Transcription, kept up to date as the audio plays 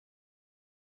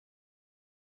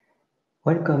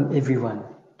Welcome everyone.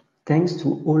 Thanks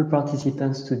to all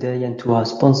participants today and to our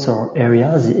sponsor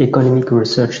area, the Economic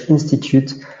Research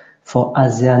Institute for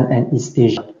ASEAN and East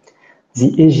Asia.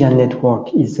 The Asian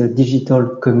Network is a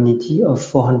digital community of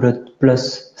 400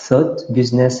 plus thought,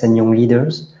 business and young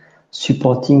leaders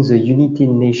supporting the United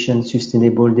Nations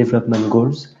Sustainable Development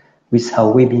Goals with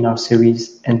our webinar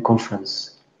series and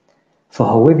conference. For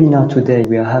our webinar today,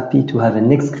 we are happy to have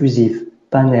an exclusive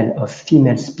panel of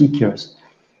female speakers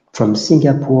from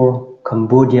Singapore,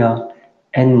 Cambodia,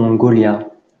 and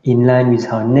Mongolia, in line with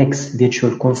our next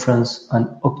virtual conference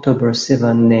on October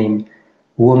 7 named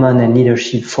Women and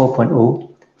Leadership 4.0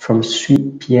 from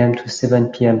 3 p.m. to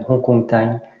 7 p.m. Hong Kong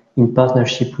time in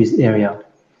partnership with AREA.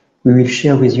 We will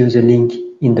share with you the link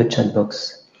in the chat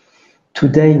box.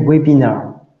 Today's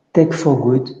webinar, Tech for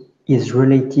Good, is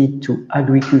related to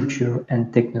agriculture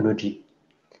and technology.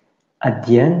 At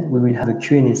the end, we will have a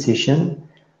Q&A session,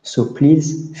 so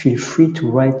please feel free to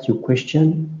write your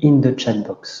question in the chat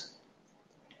box.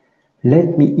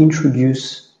 Let me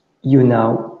introduce you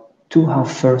now to our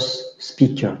first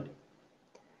speaker.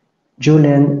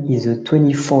 Jolene is a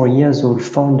 24-year-old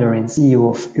founder and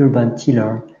CEO of Urban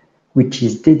Tiller, which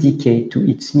is dedicated to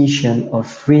its mission of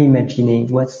reimagining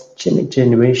what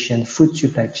generation food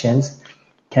supply chains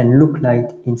can look like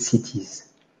in cities.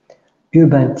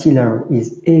 Urban Tiller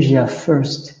is Asia's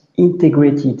first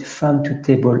integrated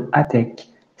farm-to-table AgriTech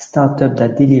startup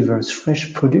that delivers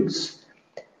fresh products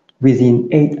within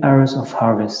 8 hours of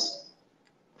harvest.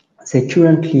 They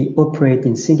currently operate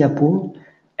in Singapore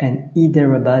and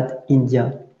Hyderabad,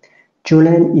 India.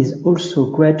 Jolene is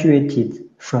also graduated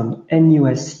from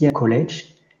NUSCL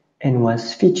College and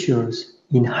was featured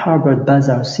in Harvard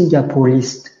Bazaar Singapore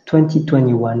List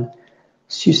 2021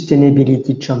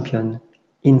 Sustainability Champion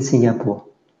in Singapore.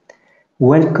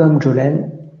 Welcome,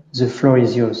 Jolene. The floor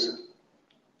is yours.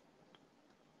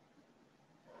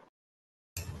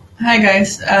 Hi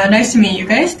guys, nice to meet you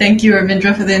guys. Thank you,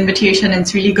 Ravindra, for the invitation.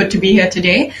 It's really good to be here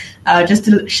today. Just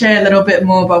to share a little bit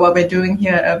more about what we're doing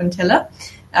here at Urban Tiller.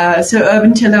 So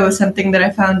Urban Tiller was something that I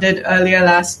founded earlier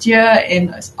last year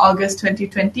in August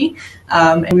 2020.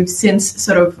 And we've since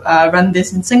sort of run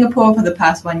this in Singapore for the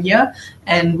past 1 year.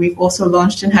 And we've also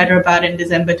launched in Hyderabad in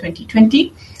December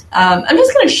 2020. I'm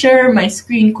just going to share my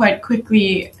screen quite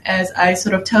quickly as I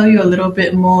sort of tell you a little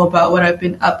bit more about what I've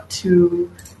been up to.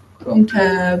 Chrome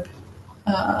tab.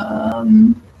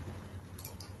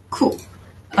 Cool.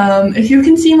 If you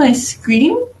can see my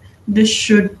screen, this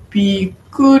should be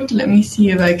good. Let me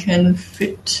see if I can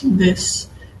fit this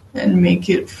and make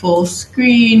it full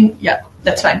screen. Yeah,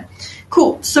 that's fine.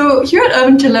 Cool. So here at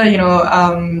Urban Tiller,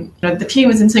 the team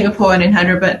is in Singapore and in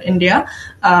Hyderabad, India.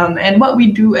 And what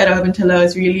we do at Urban Tiller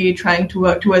is really trying to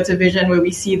work towards a vision where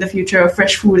we see the future of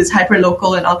fresh food as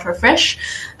hyper-local and ultra-fresh.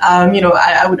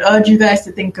 I would urge you guys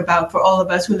to think about, for all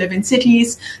of us who live in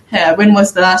cities, when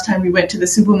was the last time we went to the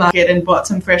supermarket and bought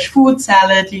some fresh food,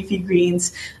 salad, leafy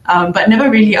greens, but never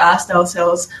really asked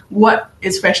ourselves, what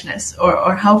is freshness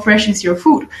or how fresh is your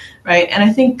food, right? And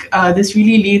I think this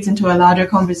really leads into a larger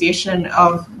conversation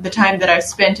of the time that I've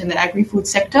spent in the agri-food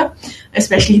sector,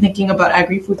 especially thinking about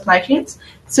agri-food supply chains.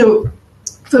 So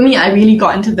for me, I really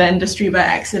got into the industry by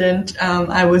accident.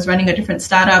 I was running a different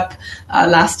startup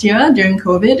last year during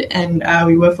COVID, and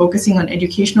we were focusing on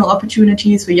educational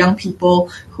opportunities for young people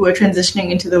who are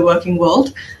transitioning into the working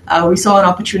world. We saw an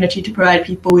opportunity to provide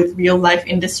people with real-life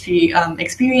industry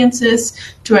experiences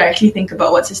to actually think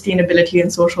about what sustainability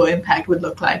and social impact would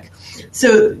look like.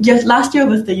 So yes, last year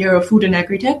was the year of food and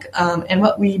agri-tech, and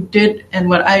what we did and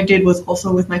what I did was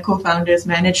also with my co-founders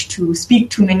managed to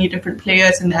speak to many different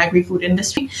players in the agri-food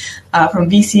industry, from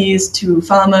VCs to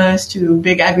farmers to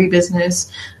big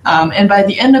agribusiness. And by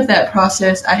the end of that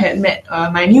process, I had met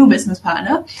my new business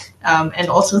partner and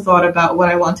also thought about what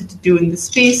I wanted to do in the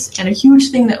space. And a huge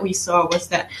thing that we saw was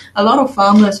that a lot of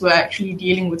farmers were actually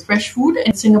dealing with fresh food.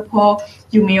 In Singapore,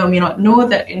 you may or may not know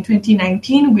that in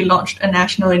 2019, we launched a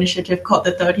national initiative called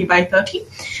the 30 by 30.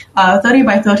 30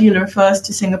 by 30 refers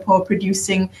to Singapore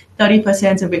producing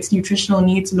 30% of its nutritional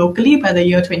needs locally by the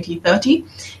year 2030.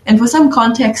 And for some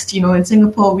context, in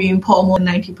Singapore, we import more than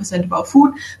 90% of our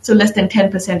food, so less than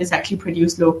 10% is actually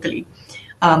produced locally.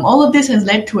 All of this has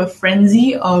led to a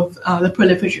frenzy of the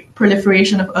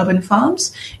proliferation of urban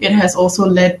farms. It has also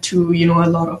led to, a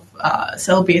lot of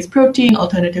cell-based protein,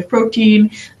 alternative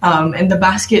protein, and the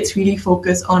baskets really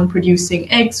focus on producing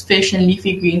eggs, fish, and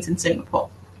leafy greens in Singapore.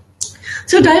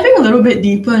 So diving a little bit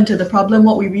deeper into the problem,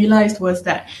 what we realized was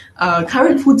that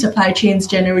current food supply chains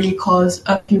generally cause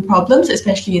a few problems,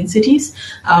 especially in cities.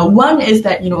 One is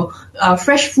that,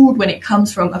 fresh food, when it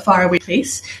comes from a faraway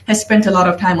place, has spent a lot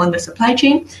of time on the supply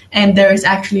chain, and there is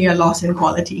actually a loss in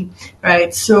quality,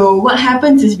 right? So what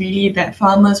happens is really that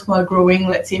farmers who are growing,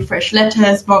 let's say, fresh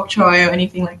lettuce, bok choy, or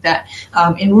anything like that,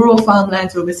 in rural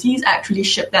farmlands overseas, actually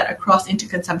ship that across into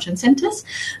consumption centers.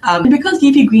 Because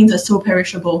leafy greens are so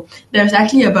perishable, there's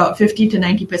actually about 50 to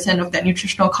 90% of that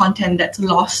nutritional content that's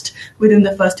lost within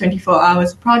the first 24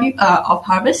 hours of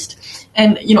harvest.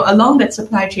 And, along that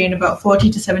supply chain, about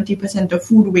 40 to 70% of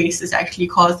food waste is actually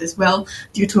caused as well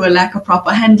due to a lack of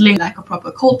proper handling, lack of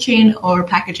proper cold chain, or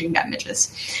packaging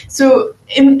damages. So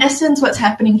in essence, what's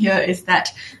happening here is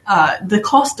that the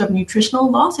cost of nutritional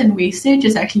loss and wastage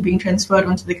is actually being transferred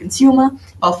onto the consumer,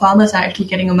 while farmers are actually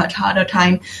getting a much harder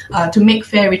time to make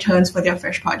fair returns for their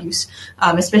fresh produce,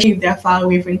 especially if they're far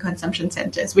away from consumption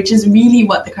centers, which is really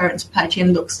what the current supply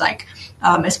chain looks like,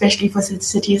 especially for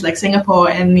cities like Singapore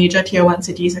and major tier 1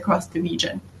 cities across the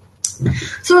region.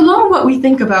 So a lot of what we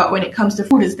think about when it comes to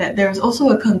food is that there's also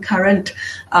a concurrent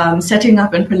setting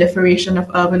up and proliferation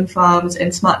of urban farms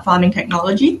and smart farming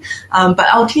technology. But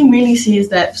our team really sees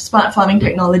that smart farming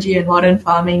technology and modern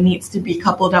farming needs to be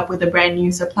coupled up with a brand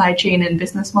new supply chain and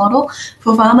business model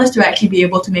for farmers to actually be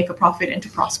able to make a profit and to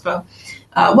prosper.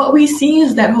 What we see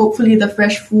is that hopefully the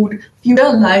fresh food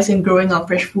future lies in growing our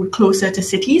fresh food closer to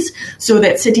cities so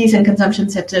that cities and consumption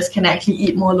centers can actually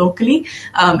eat more locally.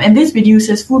 And this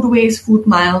reduces food waste, food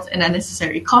miles, and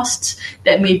unnecessary costs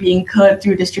that may be incurred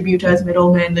through distributors,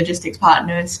 middlemen, logistics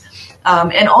partners.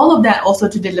 And all of that also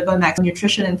to deliver maximum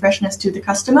nutrition and freshness to the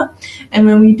customer. And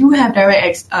when we do have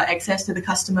direct access to the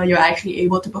customer, you're actually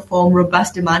able to perform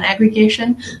robust demand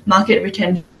aggregation, market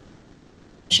retention,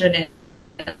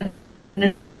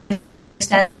 and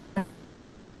understanding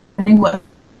what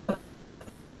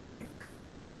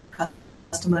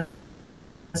customers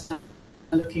are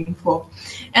looking for.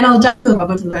 And I'll just go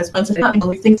over to the responsibility.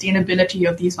 We think sustainability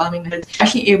of these farming methods is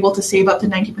actually able to save up to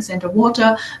 90% of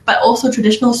water, but also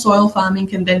traditional soil farming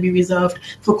can then be reserved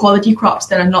for quality crops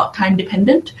that are not time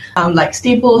dependent, like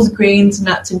staples, grains,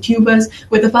 nuts, and tubers,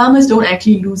 where the farmers don't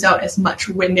actually lose out as much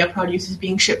when their produce is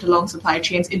being shipped along supply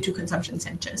chains into consumption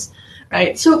centers,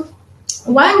 right? So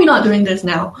why are we not doing this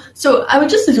now? So I would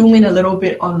just zoom in a little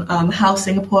bit on how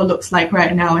Singapore looks like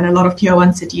right now, and a lot of tier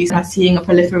 1 cities are seeing a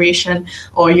proliferation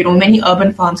or, many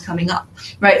urban farms coming up,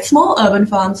 right? Small urban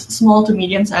farms, small to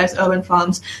medium-sized urban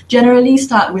farms generally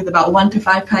start with about 1 to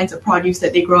 5 kinds of produce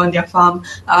that they grow on their farm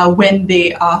when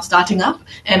they are starting up.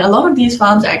 And a lot of these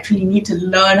farms actually need to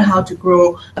learn how to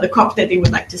grow the crop that they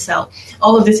would like to sell.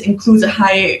 All of this includes a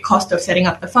high cost of setting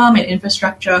up the farm and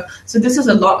infrastructure. So this is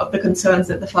a lot of the concerns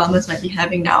that the farmers might be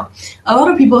having now. A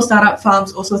lot of people start up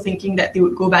farms also thinking that they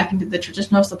would go back into the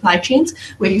traditional supply chains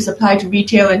where you supply to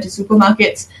retail and to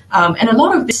supermarkets. And a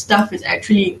lot of this stuff is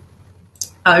actually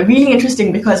really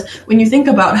interesting because when you think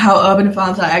about how urban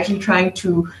farms are actually trying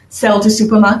to sell to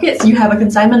supermarkets, you have a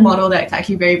consignment model that's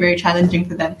actually very, very challenging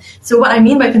for them. So what I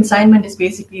mean by consignment is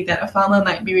basically that a farmer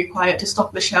might be required to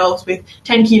stock the shelves with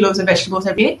 10 kilos of vegetables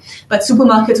every day, but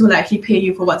supermarkets will actually pay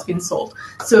you for what's been sold.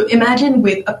 So imagine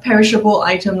with a perishable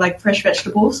item like fresh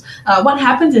vegetables, what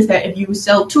happens is that if you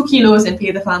sell 2 kilos and pay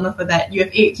the farmer for that, you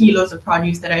have 8 kilos of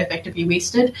produce that are effectively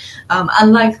wasted.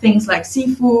 Unlike things like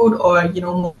seafood or,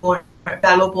 more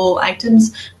valuable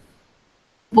items,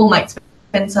 people might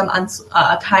spend some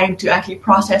time to actually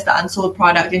process the unsold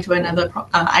product into another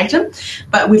item.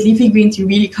 But with leafy greens, you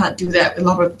really can't do that a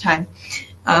lot of the time.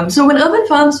 So when urban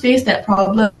farms face that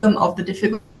problem of the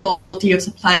difficulty of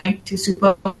supplying to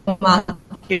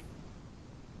supermarkets,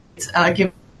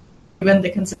 given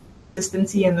the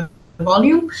consistency and the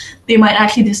volume, they might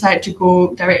actually decide to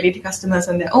go directly to customers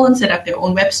on their own, set up their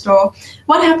own web store.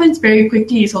 What happens very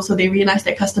quickly is also they realize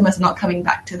that customers are not coming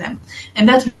back to them. And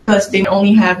that's because they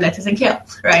only have lettuce and kale,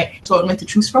 right? Assortment to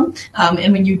choose from.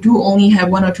 And when you do only have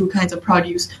 1 or 2 kinds of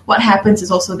produce, what happens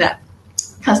is also that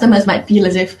customers might feel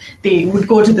as if they would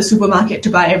go to the supermarket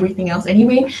to buy everything else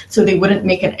anyway, so they wouldn't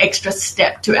make an extra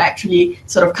step to actually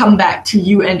sort of come back to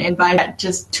you and buy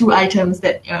just 2 items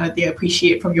that they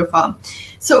appreciate from your farm.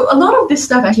 So a lot of this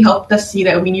stuff actually helped us see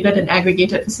that we needed an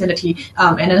aggregated facility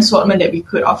and an assortment that we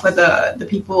could offer the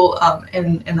people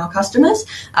and our customers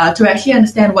to actually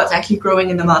understand what's actually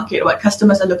growing in the market, what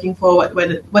customers are looking for, what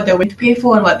they're willing to pay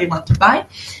for, and what they want to buy.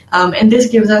 And this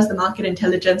gives us the market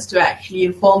intelligence to actually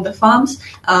inform the farms,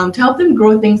 to help them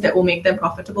grow things that will make them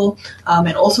profitable,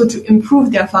 and also to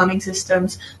improve their farming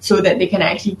systems so that they can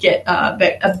actually get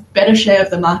a better share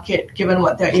of the market given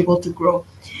what they're able to grow.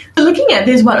 So looking at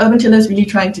this, what Urban Tiller is really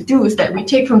trying to do is that we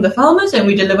take from the farmers and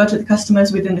we deliver to the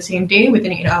customers within the same day,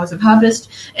 within 8 hours of harvest.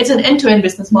 It's an end-to-end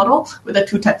business model with a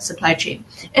two-type supply chain.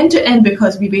 End-to-end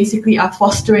because we basically are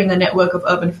fostering a network of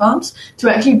urban farms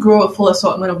to actually grow a full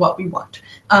assortment of what we want.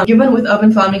 Given with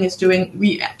urban farming is doing,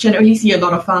 we generally see a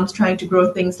lot of farms trying to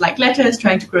grow things like lettuce,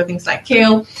 trying to grow things like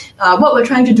kale. What we're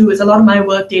trying to do is a lot of my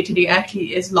work day to day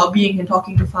actually is lobbying and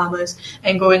talking to farmers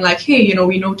and going like, hey,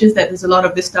 we noticed that there's a lot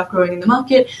of this stuff growing in the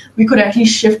market. We could actually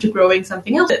shift to growing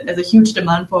something else that there's a huge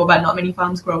demand for, but not many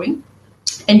farms growing.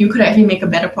 And you could actually make a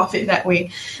better profit that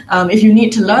way. If you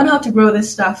need to learn how to grow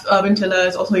this stuff, Urban Tiller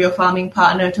is also your farming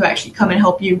partner to actually come and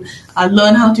help you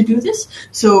learn how to do this.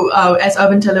 So as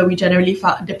Urban Tiller, we generally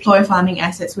deploy farming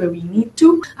assets where we need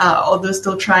to, although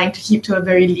still trying to keep to a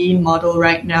very lean model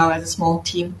right now as a small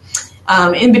team.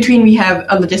 In between, we have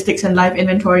a logistics and live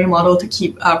inventory model to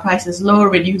keep prices low,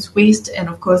 reduce waste, and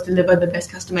of course, deliver the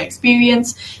best customer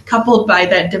experience, coupled by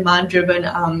that demand-driven,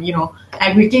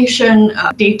 aggregation,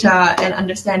 data, and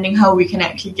understanding how we can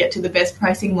actually get to the best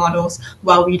pricing models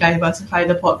while we diversify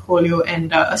the portfolio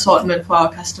and assortment for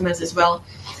our customers as well.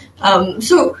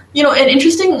 So, an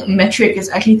interesting metric is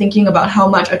actually thinking about how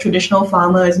much a traditional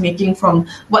farmer is making from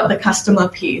what the customer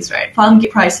pays, right? Farm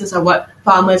gate prices are what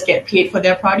farmers get paid for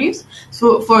their produce.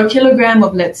 So for a kilogram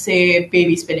of, let's say,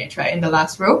 baby spinach, right, in the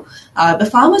last row, the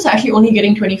farmers are actually only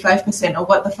getting 25% of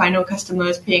what the final customer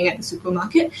is paying at the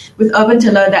supermarket. With Urban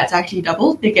Tiller, that's actually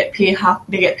doubled. They get paid half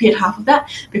of that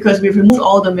because we've removed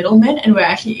all the middlemen and we're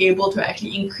actually able to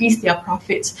actually increase their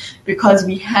profits because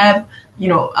we have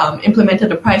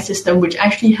implemented a price system which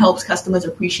actually helps customers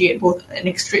appreciate both an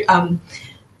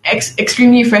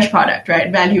extremely fresh product,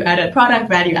 right? Value-added product,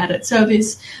 value-added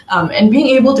service, and being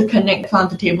able to connect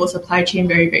farm-to-table supply chain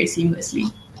very, very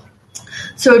seamlessly.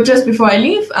 So just before I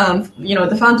leave,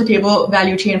 the farm-to-table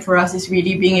value chain for us is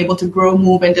really being able to grow,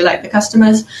 move, and delight the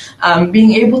customers,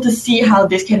 being able to see how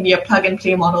this can be a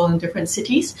plug-and-play model in different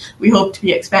cities. We hope to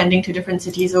be expanding to different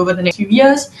cities over the next few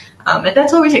years. And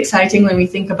that's always exciting when we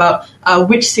think about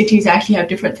which cities actually have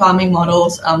different farming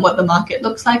models, what the market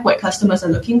looks like, what customers are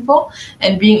looking for,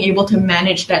 and being able to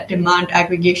manage that demand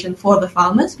aggregation for the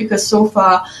farmers. Because so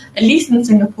far, at least in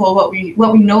Singapore, what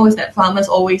we know is that farmers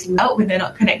always lose out when they're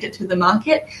not connected to the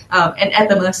market and at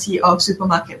the mercy of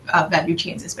supermarket value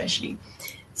chains, especially.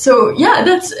 So yeah,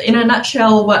 that's in a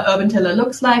nutshell what Urban Tiller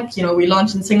looks like. We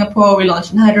launched in Singapore, we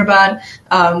launched in Hyderabad.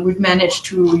 We've managed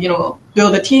to,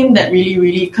 build a team that really,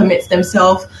 really commits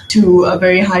themselves to a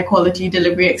very high quality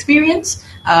delivery experience.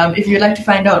 If you'd like to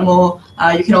find out more,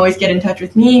 you can always get in touch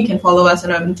with me. You can follow us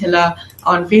on Urban Tiller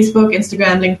on Facebook,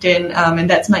 Instagram, LinkedIn, and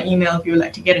that's my email if you would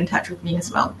like to get in touch with me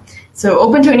as well. So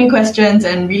open to any questions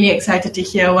and really excited to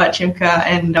hear what Chimka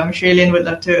and Sreylin would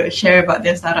love to share about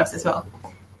their startups as well.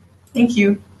 Thank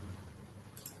you.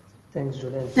 Thanks,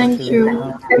 Jolene. Thank you.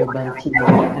 Urban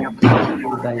Tiller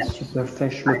by super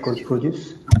fresh local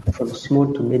produce from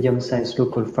small to medium-sized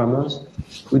local farmers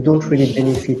who don't really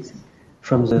benefit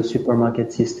from the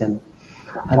supermarket system.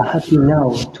 I'm happy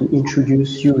now to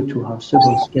introduce you to our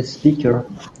second guest speaker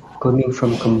coming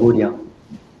from Cambodia.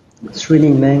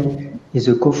 Sreylin Meng is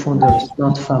a co-founder of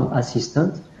Smart Farm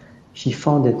Assistant. She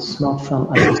founded Smart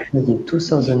Farm Assistant in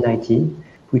 2019,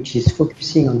 which is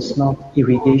focusing on smart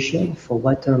irrigation for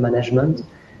water management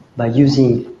by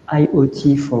using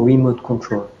IoT for remote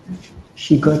control.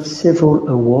 She got several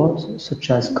awards, such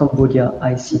as Cambodia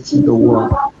ICT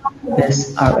Award,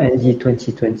 Best R&D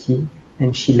 2020,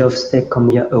 and She Loves Tech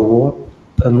Cambodia Award,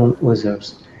 among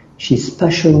others. She's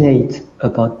passionate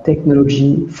about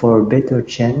technology for a better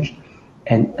change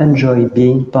and enjoy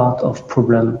being part of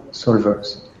problem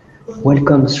solvers.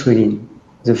 Welcome, Sreylin.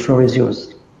 The floor is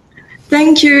yours.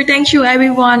 Thank you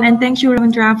everyone, and thank you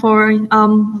Ravindra for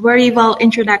very well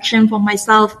introduction for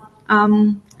myself.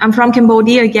 I'm from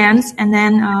Cambodia again, and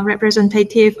then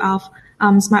representative of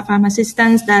Smart Farm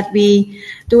Assistance that we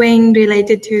doing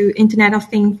related to Internet of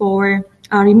Things for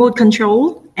remote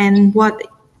control, and what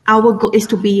our goal is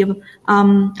to be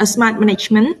a smart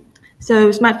management.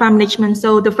 So smart farm management.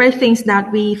 So the first things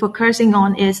that we focusing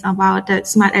on is about the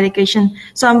smart irrigation.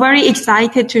 So I'm very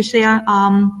excited to share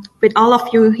with all of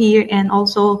you here and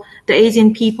also the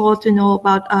Asian people to know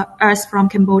about us from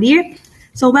Cambodia.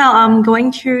 So I'm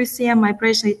going to share my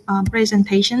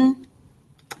presentation.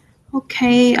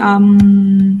 Okay,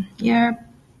 yeah,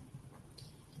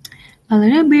 a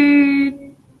little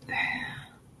bit.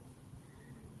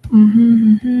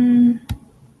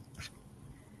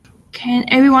 Can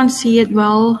everyone see it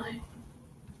well?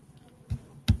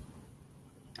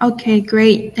 Okay,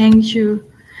 great. Thank you.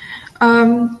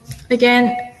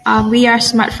 Again, We are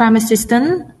Smart Farm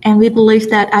Assistant, and we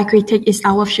believe that AgriTech is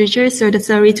our future. So the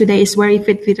theory today is very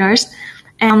fit with us.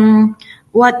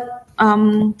 What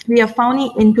we are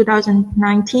founding in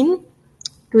 2019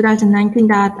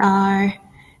 that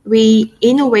we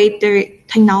innovate the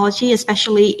technology,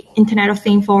 especially Internet of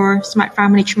Things for smart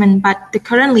farm management. But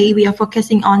currently we are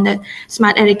focusing on the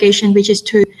smart irrigation, which is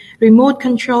to remote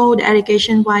control the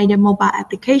irrigation via the mobile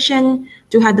application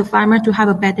to have the farmer to have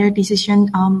a better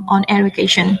decision on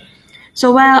irrigation.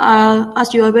 So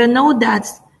as you well know that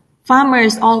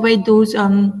farmers always do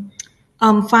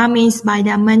farming by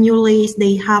their manually.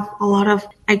 They have a lot of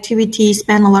activities,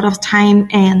 spend a lot of time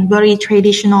and very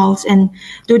traditional, and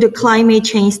due to climate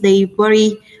change, they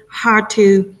very hard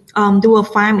to do a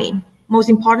farming. Most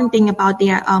important thing about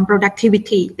their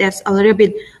productivity, that's a little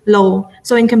bit low.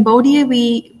 So in Cambodia,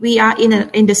 we are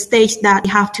in the stage that we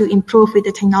have to improve with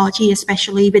the technology,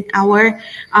 especially with our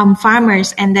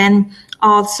farmers, and then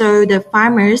also the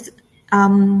farmers.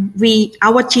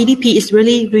 Our GDP is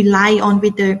really rely on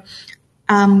with the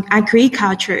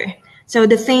agriculture. So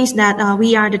the things that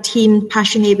we are the team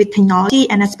passionate with technology,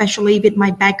 and especially with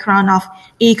my background of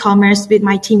e-commerce, with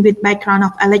my team with background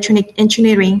of electronic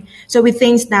engineering. So we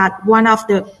think that one of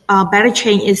the better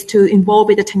change is to involve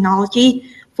with the technology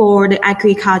for the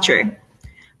agriculture.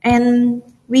 And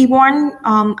we want,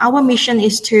 our mission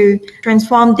is to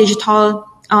transform transform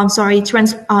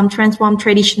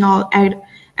traditional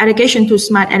irrigation to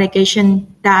smart irrigation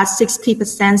that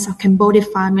 60% of Cambodian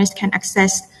farmers can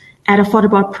access at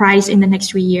affordable price in the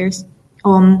next 3 years.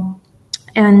 Our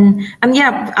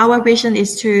vision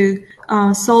is to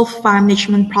solve farm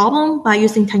management problem by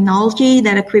using technology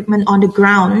that equipment on the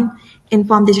ground,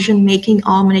 inform decision making,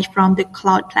 all managed from the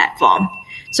cloud platform.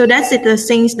 So that's it, the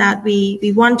things that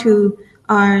we want to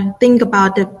think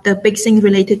about the big thing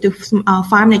related to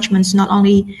farm management, not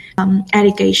only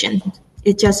irrigation.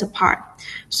 It's just a part.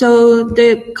 So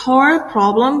the core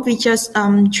problem, we just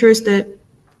choose the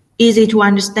easy to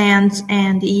understand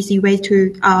and the easy way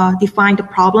to define the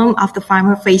problem of the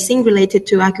farmer facing related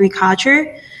to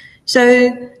agriculture.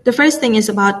 So the first thing is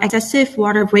about excessive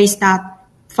water waste that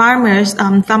farmers,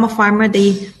 some farmer,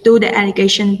 they do the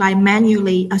irrigation by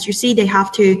manually. As you see, they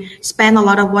have to spend a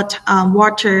lot of waste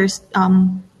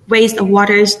of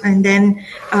waters, and then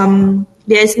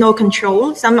there is no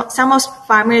control. Some of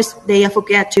farmers, they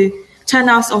forget to turn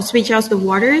off or switch off the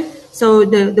water, so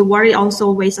the water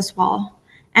also waste as well.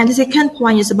 And the second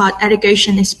point is about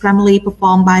irrigation is primarily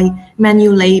performed by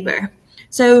manual labor.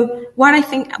 So what I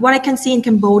can see in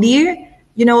Cambodia,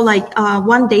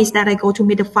 one day that I go to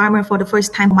meet a farmer for the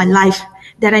first time in my life,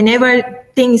 that I never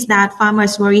think that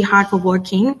farmers very hard for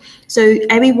working. So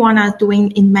everyone are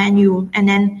doing in manual, and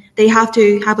then they have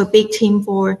to have a big team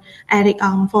for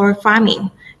farming.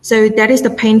 So that is the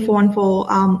pain point for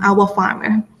our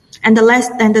farmer. And the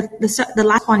last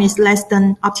one is less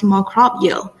than optimal crop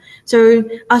yield. So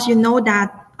as you know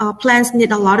that plants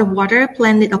need a lot of water,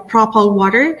 plants need a proper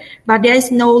water, but there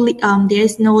is no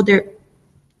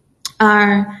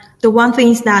the one thing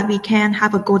is that we can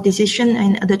have a good decision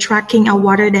and the tracking our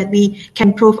water that we can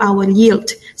improve our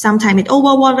yield. Sometimes it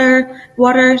over water,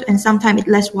 and sometimes it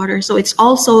less water. So it's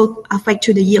also affect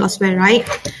to the yield as well, right?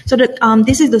 So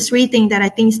this is the three things that I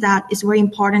think that is very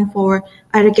important for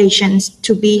irrigations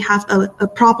to have a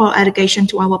proper irrigation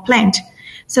to our plant.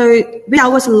 So with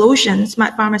our solution,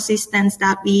 Smart Farm Assistance,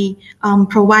 that we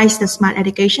provide the smart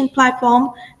irrigation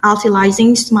platform,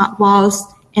 utilizing smart valves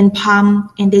and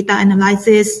pump and data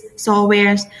analysis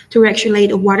software to regulate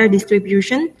the water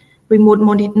distribution, remote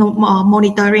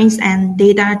monitoring, and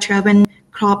data-driven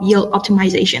crop yield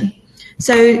optimization.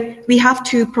 So we have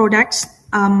two products.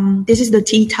 This is the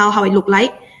detail how it look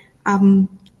like.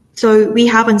 So we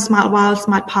have a smart valve,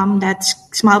 smart pump that's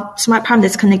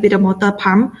connected with a motor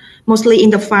pump. Mostly in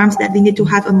the farms that we need to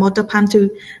have a motor pump to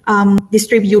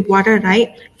distribute water,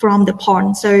 right, from the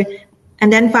pond. So,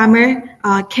 and then farmer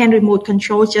can remote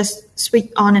control, just switch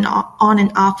on and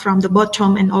off from the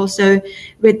bottom, and also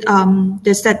with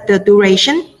set the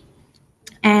duration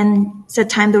and set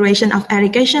time duration of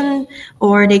irrigation,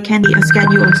 or they can be a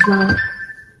schedule as well.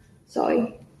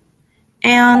 Sorry.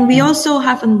 And we also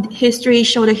have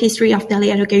show the history of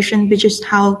daily irrigation, which is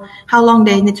how long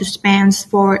they need to spend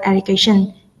for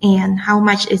irrigation, and how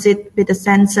much is it with the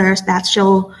sensors that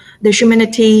show the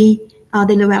humidity,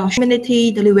 the level of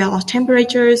humidity, the level of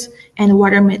temperatures, and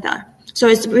water meter. So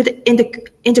it's with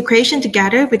integration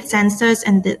together with sensors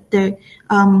and the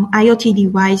IoT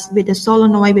device with the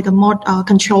solenoid, with the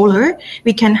controller,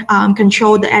 we can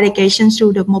control the irrigation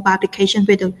through the mobile application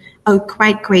with a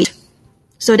quite great.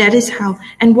 So that is how.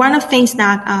 And one of the things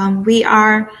that we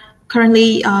are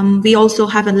currently we also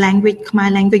have a language,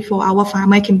 Khmer language for our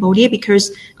farmer in Cambodia,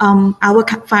 because our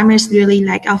farmers really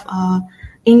lack of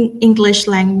English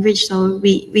language, so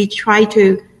we try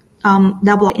to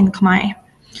develop in Khmer.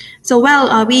 So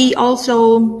we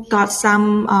also got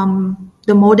some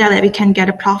the model that we can get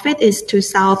a profit is to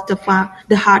sell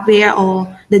the hardware or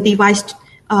the device,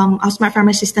 our smart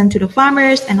farmer system to the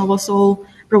farmers, and also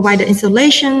provide the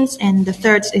installations. And the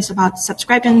third is about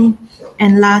subscription,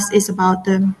 and last is about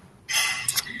the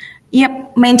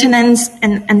maintenance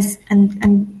and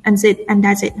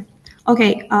that's it.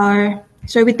 Okay,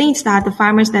 so we think that the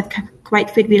farmers that quite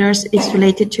fit with us is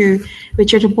related to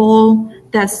vegetable.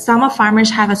 That some of farmers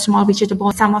have a small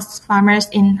vegetable, some of farmers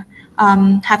in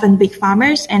have a big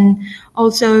farmers, and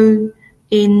also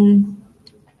in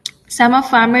some of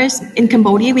farmers in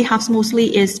Cambodia we have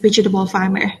mostly is vegetable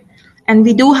farmer, and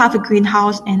we do have a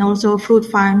greenhouse and also fruit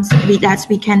farms that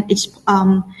we can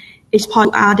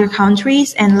export to other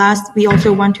countries. And last, we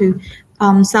also want to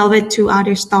sell it to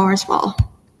other stores as well.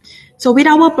 So with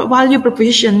our value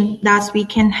proposition that we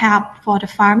can have for the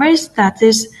farmers, that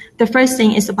is, the first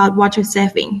thing is about water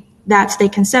saving, that they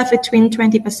can save between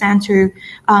 20% to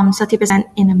 30%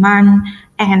 in a month.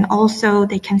 And also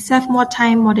they can save more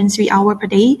time, more than 3 hours per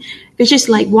day, which is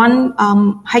like 1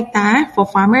 hectare for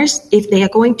farmers. If they are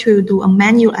going to do a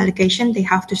manual allocation, they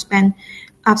have to spend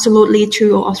absolutely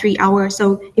 2 or 3 hours.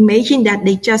 So imagine that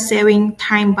they just saving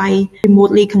time by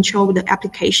remotely control the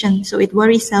application. So it's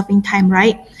very saving time,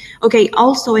 right? Okay,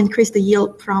 also increase the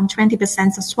yield from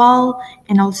 20% as well,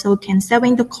 and also can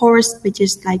saving the cost, which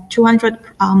is like 200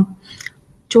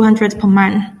 per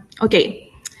month.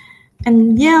 Okay.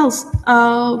 And yes,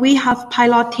 we have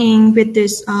piloting with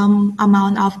this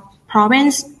amount of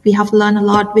province. We have learned a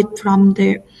lot from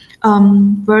the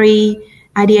very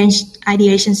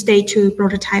ideation stage to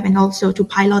prototype and also to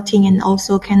piloting, and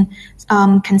also can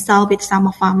sell with some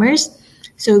of farmers.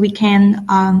 So we can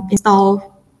install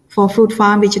for fruit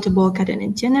farm, vegetable garden,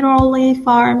 and generally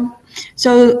farm.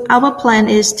 So our plan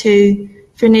is to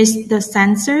finish the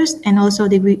sensors and also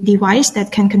the device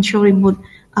that can control remote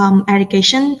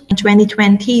irrigation. In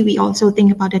 2020, we also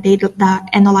think about the data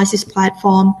analysis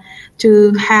platform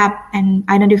to have and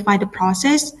identify the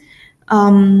process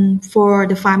for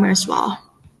the farmer as well.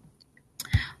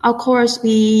 Of course,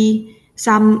 we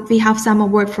have some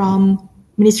award from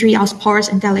Ministry of Sports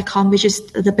and Telecom, which is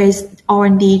the best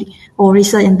R&D or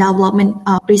research and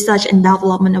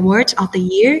development awards of the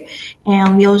year.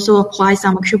 And we also apply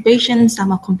some occupation,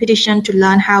 some competition to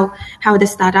learn how the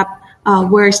startup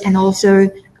works, and also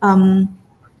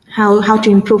how to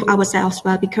improve ourselves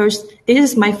well, because this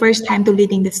is my first time to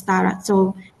leading the startup.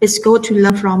 So it's good to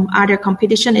learn from other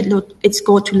competition. It's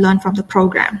good to learn from the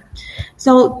program.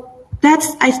 So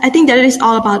I think that is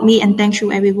all about me, and thank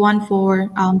you everyone for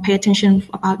pay attention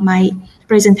about my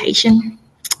presentation.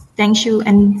 Thank you,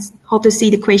 and hope to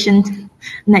see the question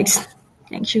next.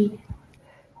 Thank you.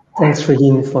 Thanks,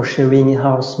 Sreylin, for sharing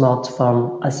how Smart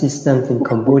Farm Assistant in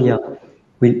Cambodia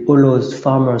will allow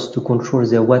farmers to control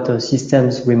their water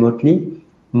systems remotely,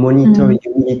 monitor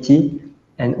humidity,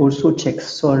 and also check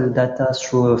soil data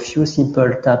through a few simple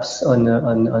taps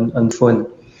on phone.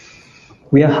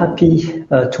 We are happy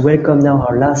to welcome now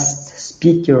our last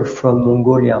speaker from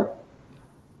Mongolia.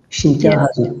 Chimka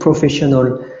has a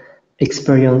professional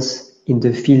experience in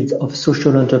the field of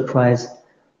social enterprise,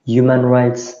 human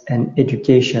rights, and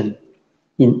education.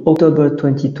 In October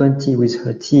 2020, with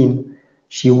her team,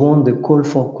 she won the Call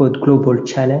for Code Global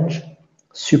Challenge,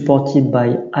 supported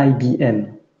by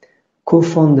IBM.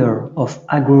 Co-founder of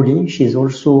Agrolly, she's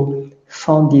also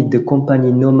founded the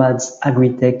company Nomads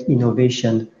AgriTech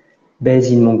Innovation,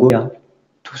 based in Mongolia,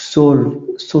 to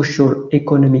solve social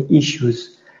economic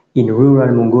issues in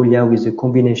rural Mongolia with a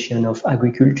combination of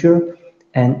agriculture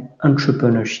and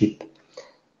entrepreneurship.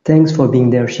 Thanks for being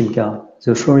there, Chimka.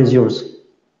 The floor is yours.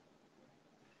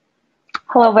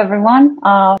 Hello, everyone.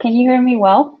 Can you hear me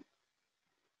well?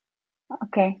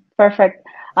 Okay, perfect.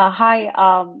 Hi,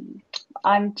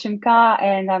 I'm Chimka,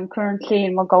 and I'm currently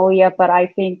in Mongolia, but I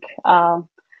think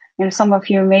some of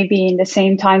you may be in the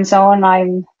same time zone.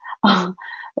 I'm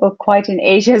quite in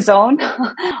Asia zone,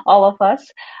 all of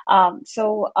us.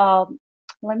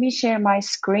 Let me share my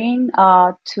screen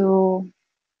to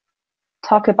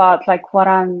talk about what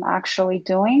I'm actually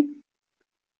doing.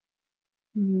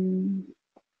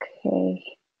 Okay.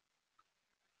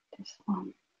 This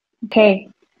one. Okay.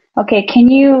 Can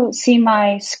you see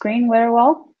my screen very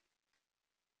well?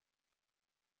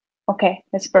 Okay,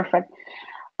 that's perfect.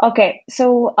 Okay,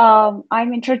 so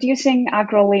I'm introducing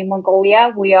Agrolly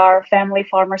Mongolia. We are Family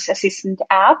Farmers Assistant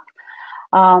app.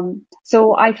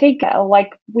 So I think like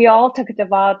we all talked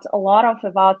about a lot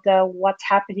about what's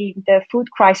happening, the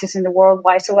food crisis in the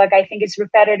worldwide. So like I think it's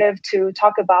repetitive to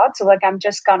talk about. So like I'm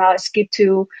just gonna skip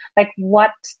to like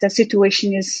what the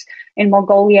situation is in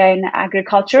Mongolia in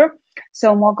agriculture.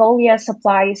 So Mongolia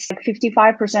supplies like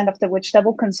 55% of the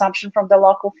vegetable consumption from the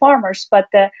local farmers, but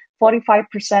the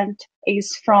 45%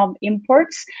 is from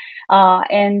imports.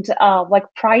 And like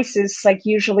prices, like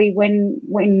usually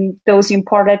when those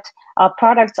imported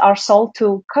products are sold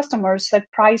to customers, like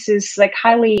prices like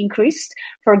highly increased.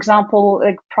 For example,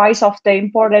 like price of the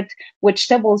imported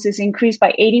vegetables is increased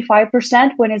by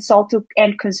 85% when it's sold to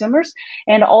end consumers.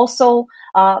 And also,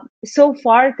 so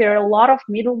far there are a lot of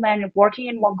middlemen working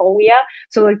in Mongolia,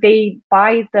 so like they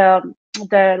buy the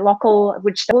local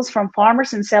vegetables from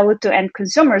farmers and sell it to end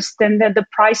consumers, then the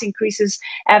price increases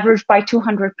average by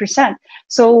 200%.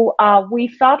 So we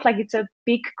thought like it's a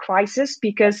big crisis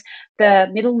because the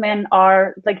middlemen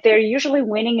are like they're usually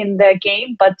winning in the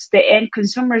game, but the end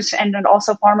consumers and then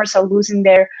also farmers are losing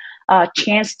their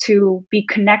chance to be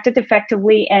connected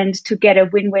effectively and to get a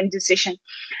win-win decision.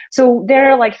 So there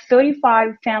are like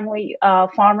 35 family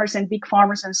farmers and big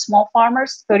farmers and small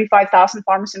farmers, 35,000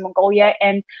 farmers in Mongolia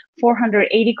and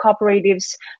 480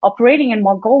 cooperatives operating in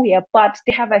Mongolia, but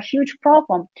they have a huge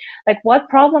problem. Like what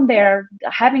problem they're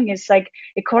having is like,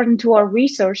 according to our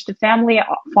research, the family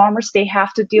farmers, they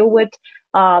have to deal with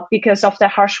because of the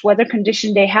harsh weather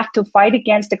condition, they have to fight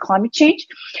against the climate change.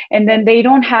 And then they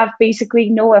don't have basically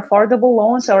no affordable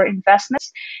loans or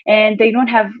investments. And they don't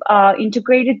have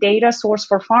integrated data source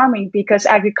for farming because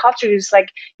agriculture is like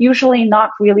usually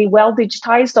not really well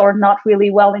digitized or not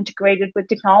really well integrated with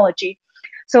technology.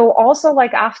 So also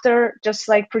like after just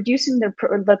like producing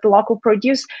the local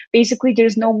produce, basically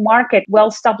there's no market,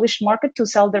 well-established market to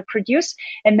sell their produce.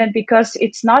 And then because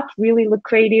it's not really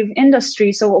lucrative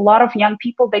industry, so a lot of young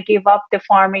people, they give up the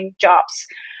farming jobs.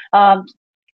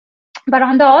 But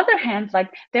on the other hand, like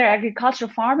there are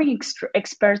agricultural farming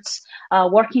experts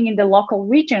working in the local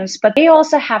regions, but they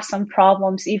also have some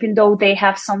problems. Even though they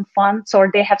have some funds or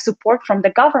they have support from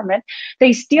the government,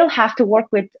 they still have to work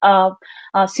with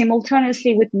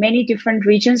simultaneously with many different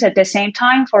regions at the same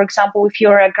time. For example, if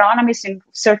you're an agronomist in a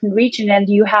certain region and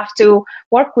you have to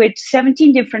work with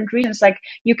 17 different regions, like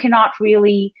you cannot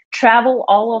really travel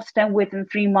all of them within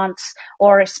 3 months,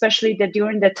 or especially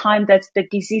during the time that the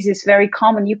disease is very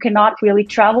common, you cannot really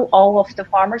travel all of the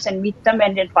farmers and meet them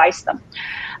and advise them.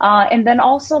 And then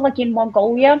also like in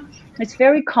Mongolia, it's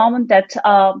very common that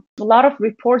a lot of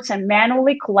reports are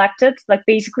manually collected. Like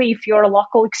basically, if you're a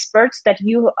local expert that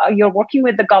you're working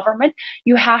with the government,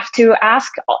 you have to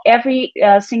ask every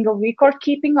single record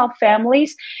keeping of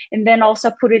families, and then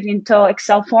also put it into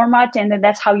Excel format, and then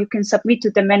that's how you can submit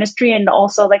to the ministry and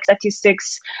also like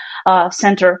statistics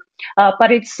center.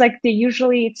 But it's like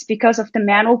it's because of the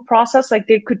manual process, like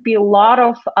there could be a lot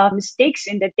of mistakes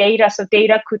in the data, so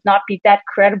data could not be that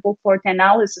credible for the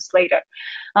analysis later.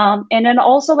 And then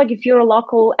also like if you're a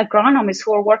local agronomist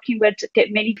who are working with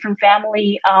many different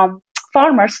family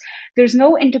farmers, there's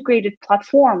no integrated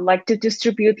platform like to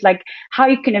distribute like how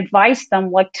you can advise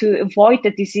them like to avoid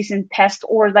the disease and pest,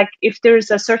 or like if there's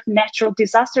a certain natural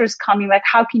disaster is coming, like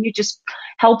how can you just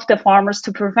help the farmers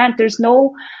to prevent. There's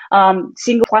no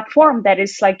single platform that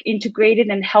is like integrated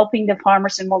and helping the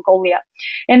farmers in Mongolia.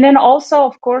 And then also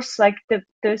of course like the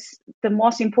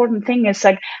most important thing is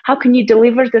like how can you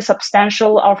deliver the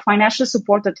substantial or financial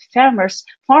support to the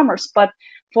farmers, but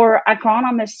for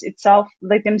agronomists itself,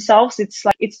 like themselves,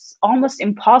 it's almost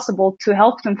impossible to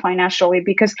help them financially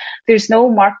because there's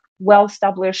no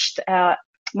well-established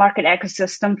market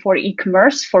ecosystem for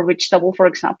e-commerce for vegetable, for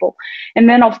example. And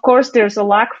then of course there's a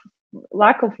lack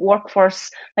of workforce.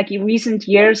 Like in recent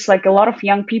years, like a lot of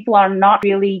young people are not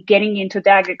really getting into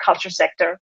the agriculture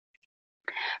sector.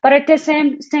 But at the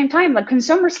same time, like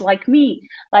consumers like me,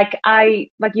 like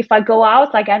if I go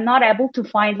out, like I'm not able to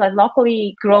find like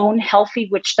locally grown healthy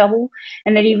vegetable.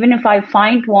 And then even if I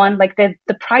find one, like the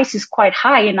price is quite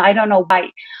high and I don't know why.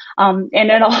 And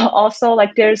then also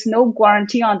like there's no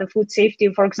guarantee on the food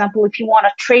safety. For example, if you want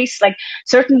to trace like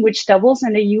certain vegetables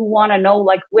and then you want to know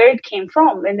like where it came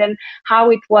from and then how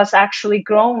it was actually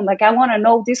grown, like I want to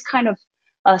know this kind of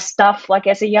stuff like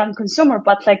as a young consumer,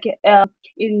 but like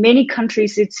in many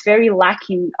countries it's very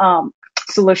lacking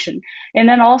solution. And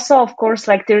then also of course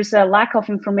like there's a lack of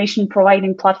information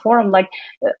providing platform. Like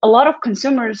a lot of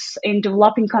consumers in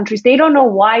developing countries, they don't know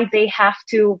why they have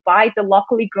to buy the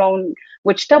locally grown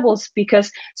vegetables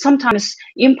because sometimes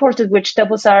imported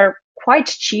vegetables are quite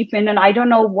cheap, and then I don't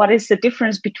know what is the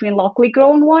difference between locally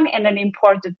grown one and then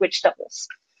imported vegetables.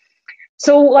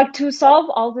 So like to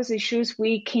solve all these issues,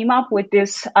 we came up with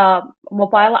this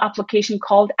mobile application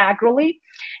called Agrolly.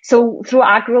 So through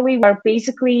Agrolly, we're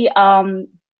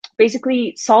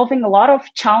basically solving a lot of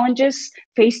challenges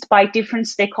faced by different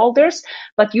stakeholders.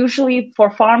 But usually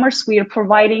for farmers, we are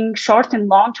providing short and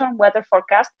long-term weather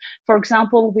forecast. For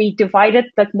example, we divided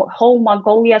the whole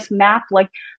Mongolia's map, like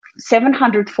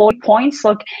 740 points.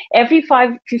 Like every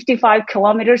 55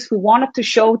 kilometers, we wanted to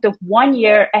show the 1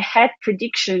 year ahead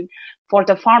prediction for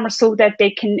the farmers so that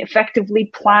they can effectively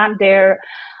plan their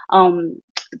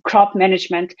crop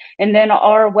management. And then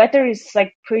our weather is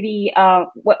like pretty,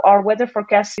 our weather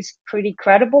forecast is pretty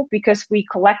credible because we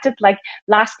collected like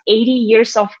last 80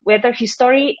 years of weather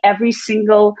history, every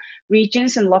single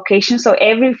regions and locations. So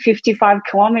every 55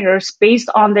 kilometers based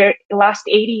on their last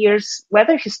 80 years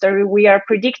weather history, we are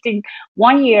predicting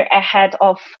 1 year ahead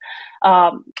of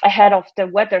the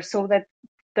weather so that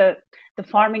the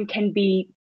farming can be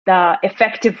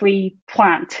effectively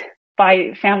planned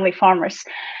by family farmers.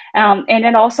 And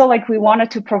then also like we wanted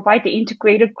to provide the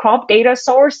integrated crop data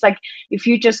source. Like if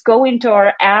you just go into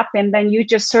our app and then you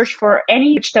just search for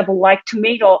any vegetable like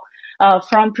tomato,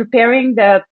 from preparing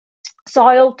the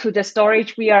soil to the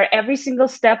storage, every single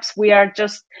steps, we are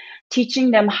just teaching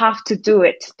them how to do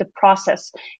it, the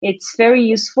process. It's very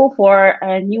useful for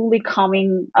newly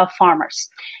coming farmers.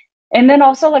 And then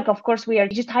also, like, of course, we are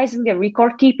digitizing the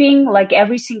record keeping. Like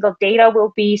every single data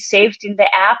will be saved in the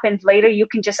app, and later you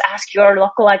can just ask your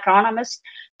local agronomist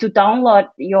to download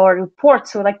your report.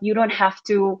 So like you don't have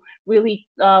to really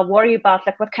worry about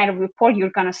like what kind of report you're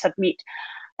going to submit.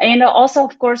 And also,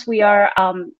 of course, we are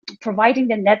providing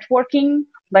the networking,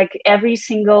 like every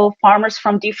single farmers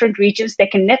from different regions, they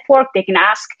can network, they can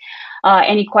ask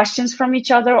any questions from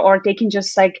each other, or they can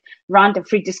just like run the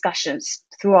free discussions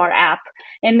through our app.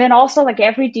 And then also like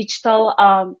every digital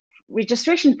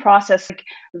registration process, like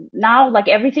now like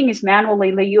everything is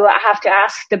manually, like you have to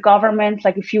ask the government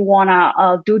like if you want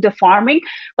to do the farming,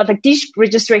 but like this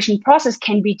registration process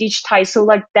can be digitized. So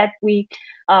like that we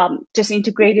just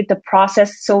integrated the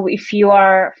process. So if you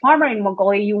are a farmer in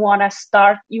Mongolia, you are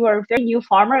a very new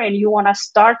farmer and you want to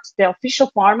start the official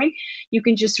farming, you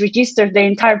can just register the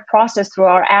entire process through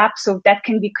our app. So that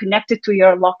can be connected to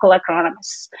your local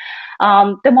agronomists.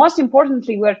 The most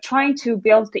importantly, we're trying to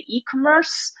build the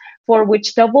e-commerce for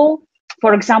vegetable.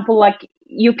 For example, like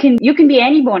you can be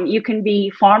anyone. You can be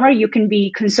farmer, you can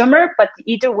be consumer, but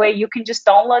either way, you can just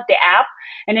download the app.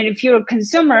 And then if you're a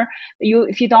consumer,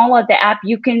 if you download the app,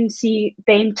 you can see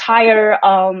the entire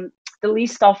the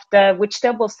list of the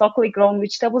vegetables, locally grown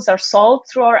vegetables are sold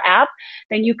through our app.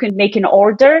 Then you can make an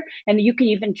order, and you can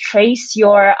even trace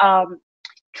your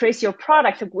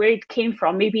product, like where it came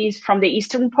from. Maybe it's from the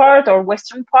eastern part or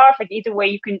western part. Like either way,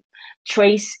 you can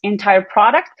trace entire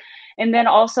product. And then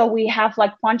also we have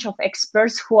like a bunch of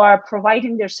experts who are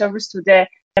providing their service to the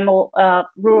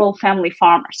rural family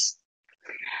farmers.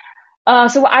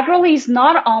 So Agrolly is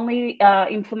not only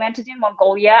implemented in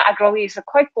Mongolia. Agrolly is a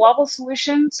quite global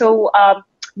solution. So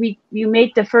we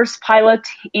made the first pilot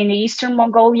in Eastern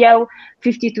Mongolia,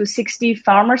 50 to 60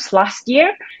 farmers last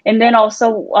year. And then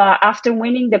also after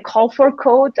winning the call for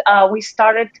code, we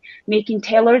started making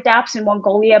tailored apps in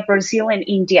Mongolia, Brazil, and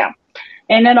India.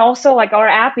 And then also like our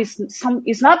app is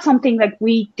not something like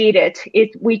we did it.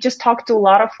 We just talked to a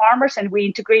lot of farmers and we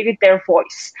integrated their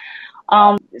voice.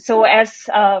 So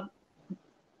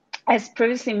as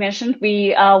previously mentioned,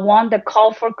 we won the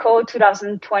Call for Code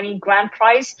 2020 grand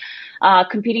prize,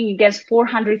 competing against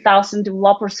 400,000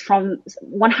 developers from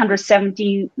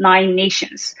 179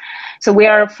 nations. So we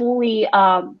are fully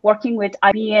working with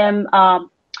IBM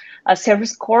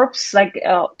Service Corps, like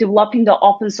developing the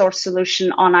open source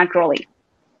solution on Agrolly.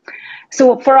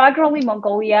 So for Agrolly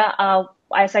Mongolia,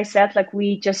 as I said, like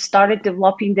we just started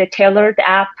developing the tailored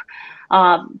app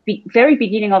very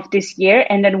beginning of this year,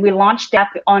 and then we launched the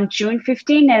app on June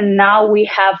 15, and now we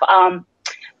have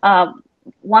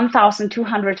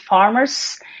 1,200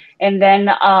 farmers, and then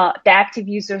the active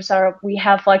users we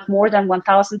have like more than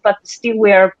 1,000, but still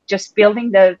we are just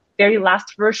building the very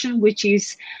last version, which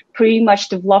is pretty much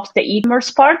developed the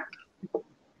e-commerce part.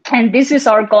 And this is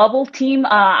our global team.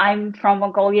 I'm from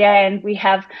Mongolia, and we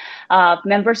have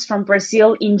members from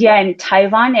Brazil, India, and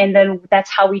Taiwan. And then that's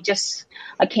how we just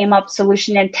came up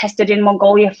solution and tested in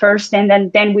Mongolia first,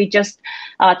 and then we just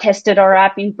tested our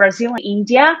app in Brazil and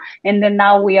India, and then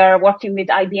now we are working with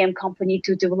IBM company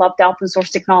to develop the open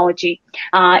source technology.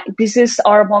 This is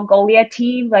our Mongolia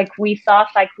team. Like, we thought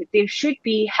like there should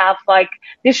be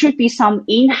some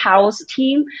in-house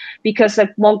team, because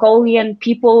like Mongolian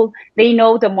people, they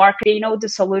know the market, they know the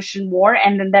solution more,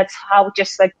 and then that's how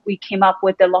just like we came up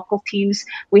with the local teams.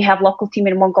 We have local team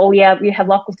in Mongolia, we have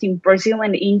local team in Brazil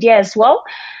and India as well.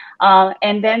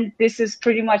 And then this is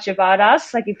pretty much about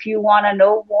us. Like, if you want to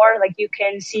know more, like you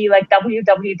can see like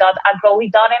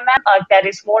www.agrolly.mm. That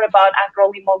is more about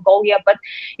Agrolly Mongolia. But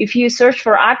if you search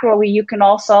for Agrolly, you can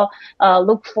also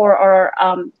look for our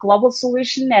global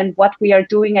solution and what we are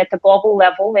doing at the global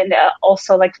level, and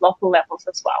also like local levels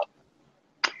as well.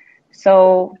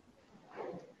 So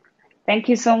thank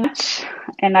you so much,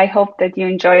 and I hope that you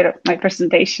enjoyed my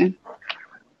presentation.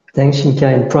 Thanks, Chimka.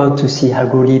 I'm proud to see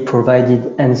Agrolly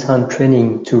provided hands-on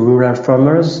training to rural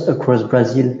farmers across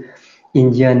Brazil,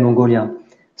 India, and Mongolia.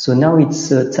 So now it's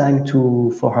time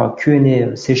for our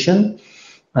Q&A session.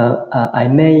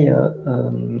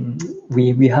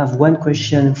 We have one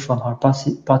question from our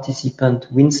participant,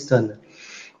 Winston,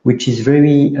 which is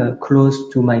very close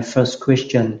to my first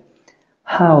question.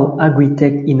 How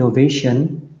AgriTech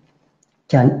innovation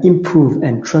can improve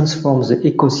and transform the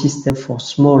ecosystem for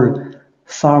small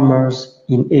farmers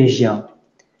in Asia?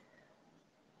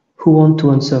 Who want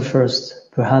to answer first?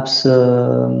 Perhaps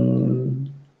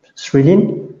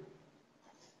Sreylin?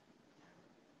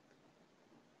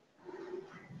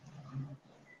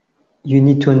 You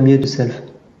need to unmute yourself.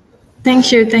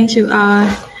 Thank you.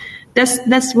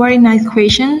 That's very nice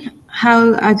question.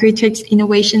 How AgriTech's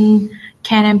innovation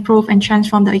can improve and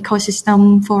transform the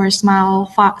ecosystem for small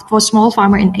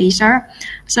farmer in Asia.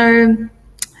 So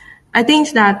I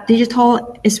think that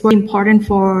digital is very important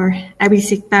for every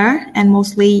sector, and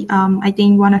mostly I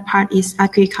think one part is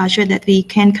agriculture, that we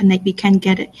can connect, we can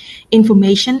get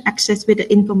information, access with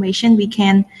the information, we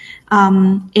can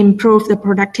improve the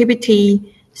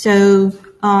productivity. So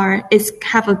it's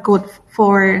have a good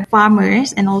for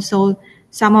farmers, and also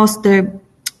some of the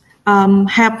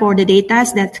help for the data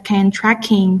that can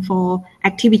tracking for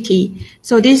activity.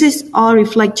 So this is all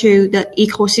reflect to the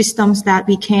ecosystems that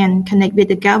we can connect with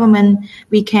the government,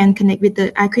 we can connect with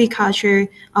the agriculture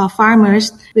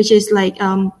farmers, which is like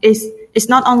it's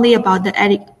not only about the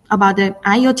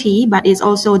IoT, but it's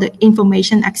also the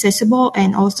information accessible,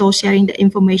 and also sharing the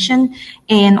information,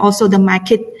 and also the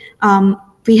market.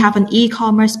 We have an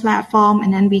e-commerce platform,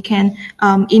 and then we can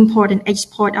import and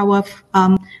export our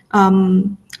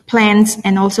plants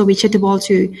and also vegetable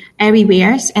to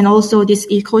everywhere. And also this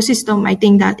ecosystem, I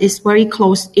think that is very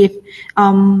close if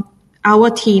our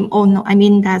team,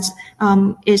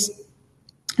 is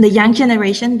the young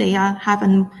generation, they have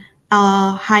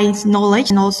high knowledge,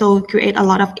 and also create a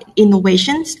lot of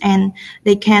innovations, and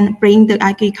they can bring the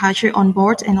agriculture on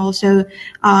board, and also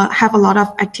have a lot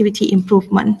of activity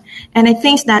improvement. And I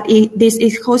think that this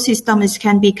ecosystem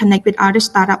can be connected with other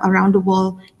startups around the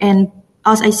world. And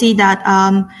as I see that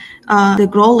the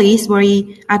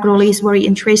Agrolly is very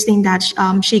interesting, that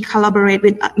she collaborate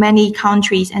with many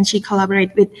countries, and she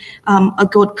collaborate with a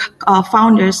good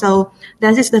founder. So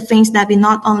that is the things that we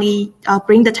not only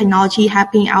bring the technology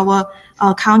helping our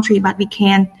country, but we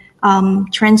can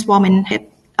transform and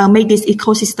make this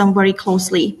ecosystem very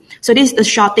closely. So this is the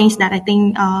short things that I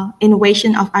think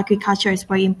innovation of agriculture is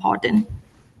very important.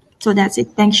 So that's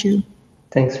it. Thank you.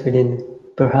 Thanks, Sreylin.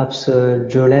 Perhaps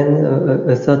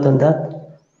Jolene, a thought on that?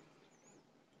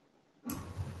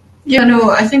 Yeah, no,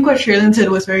 I think what Sreylin said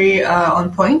was very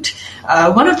on point.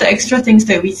 One of the extra things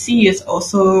that we see is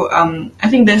also, I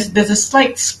think there's a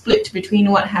slight split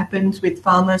between what happens with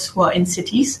farmers who are in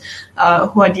cities,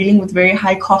 who are dealing with very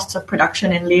high costs of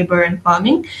production and labor and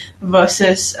farming,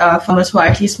 versus farmers who are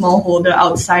actually smallholder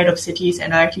outside of cities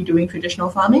and are actually doing traditional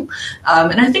farming.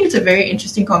 And I think it's a very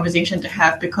interesting conversation to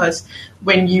have, because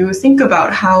when you think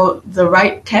about how the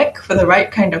right tech for the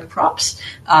right kind of crops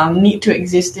need to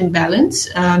exist in balance,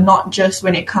 not just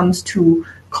when it comes to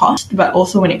cost, but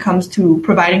also when it comes to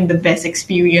providing the best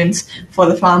experience for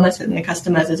the farmers and the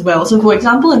customers as well. So, for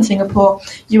example, in Singapore,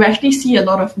 you actually see a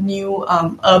lot of new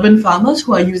urban farmers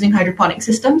who are using hydroponic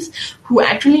systems, who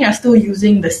actually are still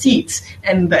using the seeds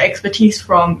and the expertise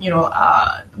from,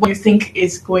 what you think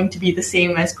is going to be the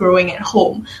same as growing at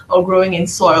home or growing in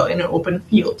soil in an open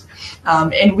field.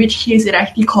 In which case, it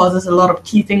actually causes a lot of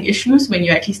teething issues when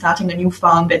you're actually starting a new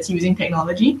farm that's using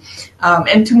technology.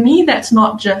 And to me, that's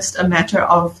not just a matter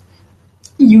of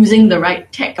using the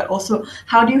right tech, but also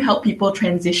how do you help people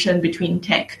transition between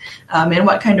tech, and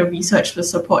what kind of research for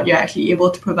support you're actually able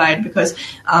to provide? Because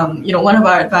one of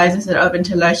our advisors at Urban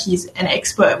Tiller, he's an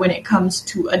expert when it comes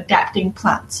to adapting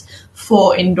plants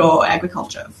for indoor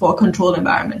agriculture, for controlled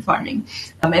environment farming,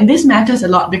 and this matters a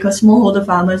lot because smallholder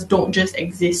farmers don't just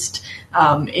exist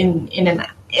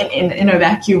in a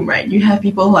vacuum, right? You have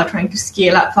people who are trying to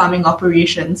scale up farming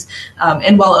operations.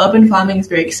 And while urban farming is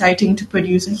very exciting to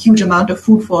produce a huge amount of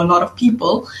food for a lot of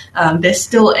people, there's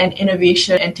still an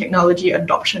innovation and technology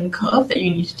adoption curve that you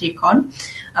need to take on.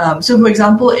 So, for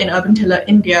example, in Urban Tiller,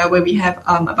 India, where we have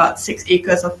about 6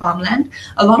 acres of farmland,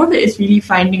 a lot of it is really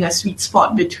finding a sweet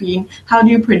spot between how do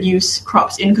you produce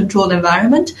crops in controlled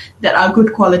environment that are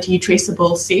good quality,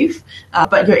 traceable, safe,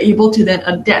 but you're able to then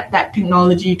adapt that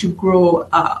technology to grow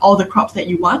all the crops that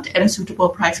you want at a suitable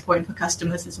price point for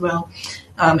customers as well.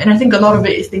 And I think a lot of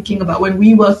it is thinking about when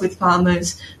we work with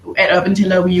farmers at Urban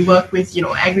Tiller, we work with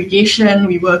aggregation,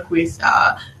 we work with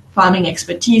farming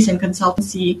expertise and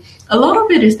consultancy. A lot of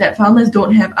it is that farmers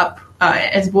don't have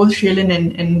as both Sreylin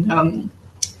and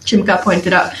Chimka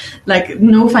pointed out, like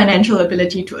no financial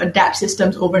ability to adapt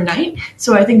systems overnight.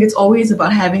 So I think it's always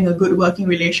about having a good working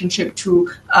relationship to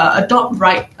adopt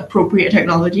right, appropriate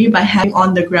technology by having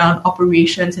on the ground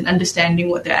operations and understanding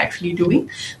what they're actually doing,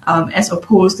 as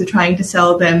opposed to trying to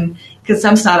sell them. Because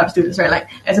some startups do this, right? Like,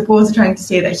 as opposed to trying to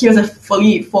say that here's a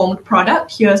fully formed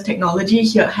product, here's technology,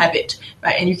 here, have it,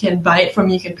 right? And you can buy it from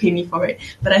me, you can pay me for it.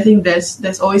 But I think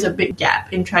there's always a big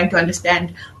gap in trying to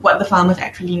understand what the farmers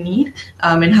actually need,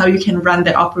 and how you can run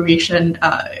that operation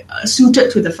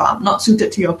suited to the farm, not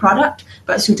suited to your product,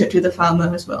 but suited to the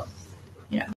farmer as well.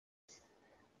 Yeah.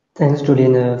 Thanks,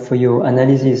 Jolene, for your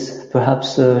analysis.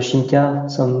 Perhaps Chimka,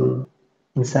 some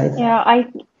insights? Yeah,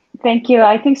 Thank you.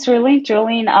 I think Sreylin,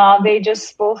 Jolene, they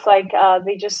just both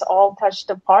they just all touched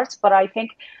the parts, but I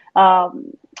think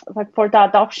like for the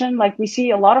adoption, like we see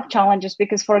a lot of challenges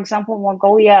because, for example,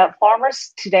 Mongolia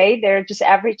farmers today, their just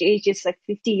average age is like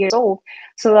 50 years old.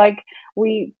 So like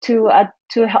we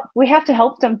have to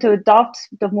help them to adopt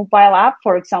the mobile app,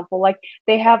 for example. Like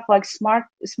they have like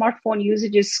smartphone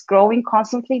usage is growing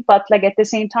constantly, but like at the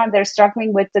same time they're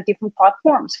struggling with the different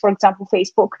platforms, for example,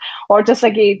 Facebook, or just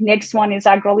like next one is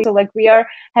Agrolly. So like we are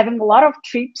having a lot of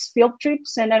field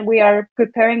trips, and then we are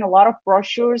preparing a lot of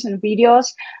brochures and videos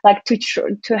like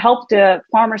to help the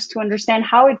farmers to understand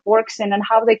how it works and then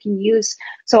how they can use.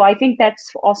 So I think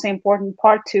that's also important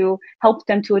part to help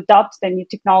them to adopt the new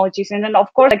technologies. And then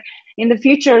of course, like in the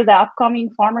future, the upcoming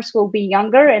farmers will be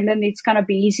younger, and then it's going to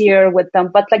be easier with them.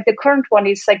 But like the current one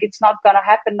is like, it's not going to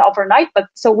happen overnight, but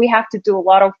so we have to do a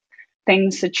lot of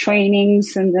things,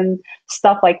 trainings and then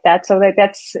stuff like that. So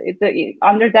that's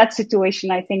under that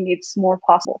situation, I think it's more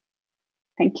possible.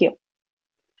 Thank you.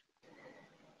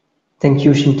 Thank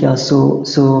you, Chimka.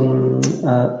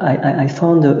 I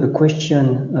found a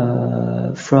question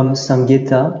from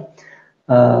Samgeta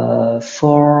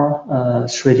for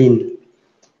Sreylin.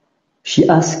 She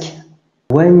asked,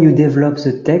 when you develop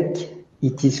the tech,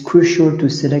 it is crucial to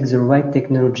select the right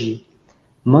technology.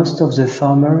 Most of the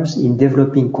farmers in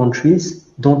developing countries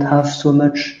don't have so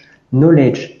much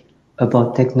knowledge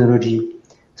about technology.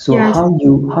 So yes. How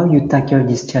you tackle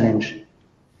this challenge?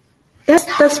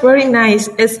 That's very nice.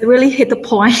 It's really hit the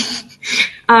point.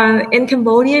 In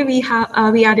Cambodia, we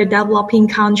are the developing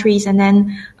countries, and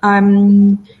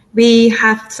then we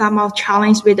have some of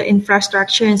challenge with the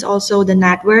infrastructure and also the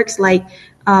networks, like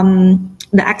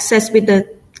the access with the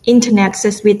internet,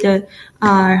 access with the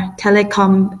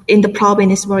telecom in the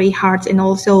province is very hard, and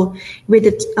also with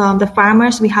the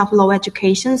farmers, we have low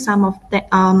education. Some of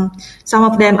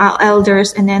them are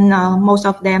elders, and then most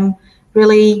of them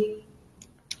really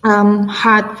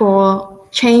hard for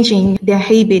changing their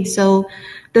habits. So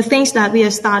the things that we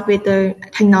start with the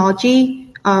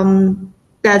technology,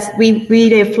 that we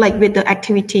reflect with the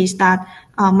activities that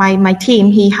my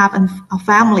team, he have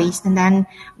families, and then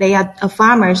they are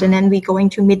farmers, and then we going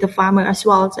to meet the farmer as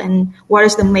well, and what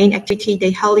is the main activity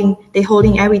they holding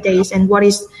every day, and what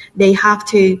is they have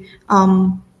to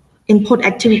input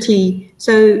activity.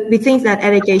 So we think that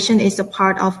irrigation is a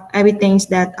part of everything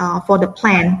that for the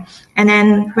plant. And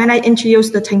then when I introduce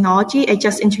the technology, I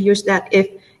just introduced that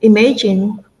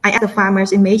I ask the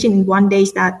farmers, imagine in one day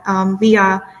that we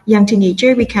are young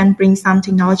teenager, we can bring some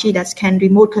technology that can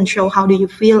remote control. How do you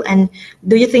feel? And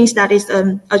do you think that is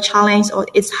a challenge, or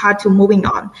it's hard to moving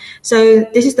on? So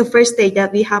this is the first stage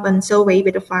that we have a survey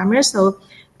with the farmers. So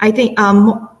I think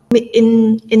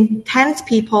in 10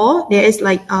 people, there is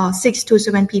like 6 to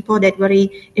 7 people that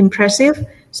very impressive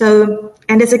So,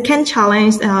 and the second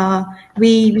challenge,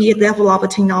 we develop a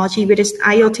technology which is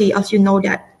IoT. As you know,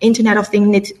 that Internet of Things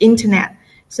needs internet.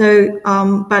 So,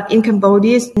 but in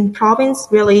Cambodia, in province,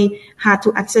 really hard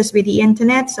to access with the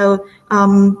internet. So,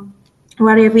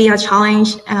 where we are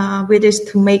challenged with is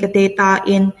to make a data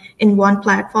in one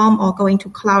platform or going to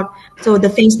cloud. So the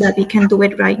things that we can do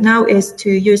it right now is to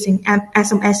using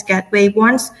SMS gateway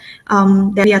ones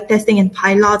that we are testing in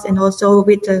pilots, and also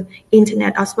with the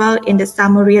internet as well in the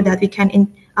some area that we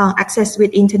can access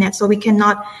with internet. So we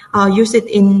cannot use it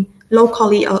in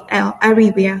locally or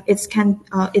everywhere. It's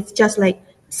just like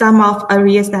some of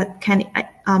areas that can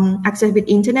access with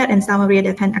internet and some area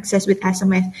that can access with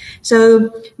SMS.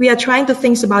 So we are trying to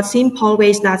think about simple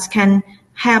ways that can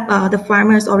help the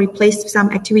farmers or replace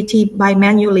some activity by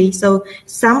manually. So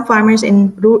some farmers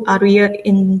in rural area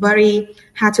in very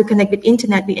hard to connect with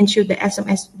internet, we ensure the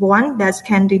SMS one that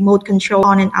can remote control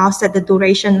on and off, set the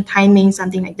duration, timing,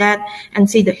 something like that, and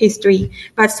see the history.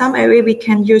 But some area we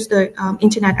can use the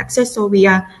internet access. So we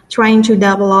are trying to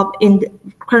develop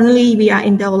currently we are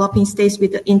in developing stage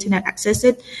with the internet access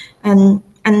it.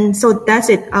 And so that's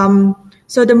it.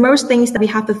 So the most things that we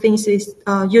have to think is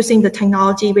using the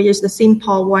technology, which is the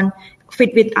simple one,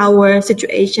 fit with our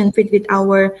situation, fit with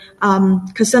our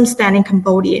circumstance in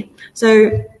Cambodia.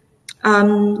 So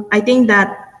I think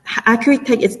that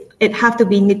AgriTech it have to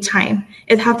be need time.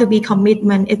 It have to be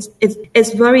commitment.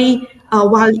 It's very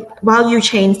value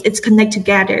chains. It's connect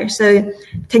together. So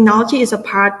technology is a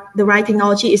part. The right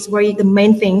technology is very the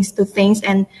main things, the things,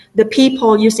 and the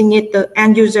people using it, the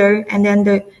end user, and then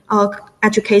the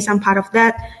education part of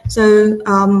that. So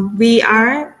we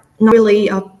are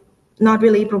not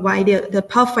really provide the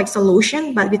perfect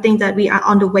solution, but we think that we are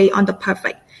on the way on the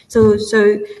perfect. So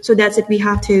that's it. We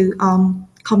have to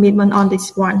commitment on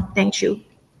this one. Thank you.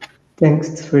 Thanks,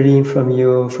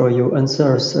 Sreylin, for your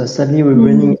answers. Sadly, we're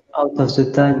running out of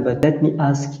the time, but let me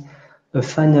ask a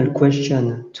final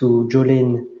question to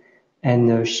Jolene and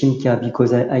Chimka,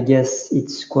 because I guess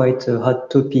it's quite a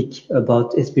hot topic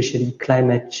about especially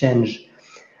climate change.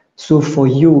 So for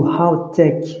you, how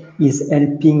tech is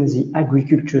helping the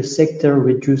agriculture sector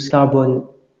reduce carbon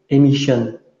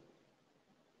emission?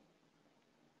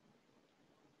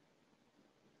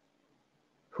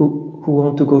 Who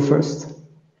want to go first?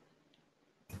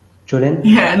 Jolene?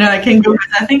 Yeah, no, I can go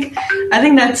first. I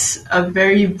think that's a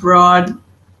very broad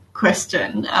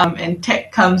question, and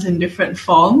tech comes in different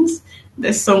forms.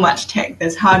 There's so much tech.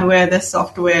 There's hardware, there's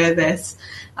software, there's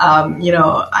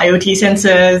IoT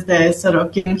sensors, there's sort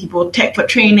of giving people tech for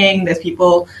training, there's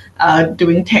people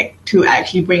doing tech to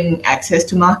actually bring access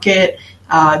to market.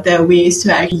 There are ways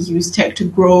to actually use tech to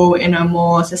grow in a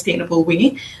more sustainable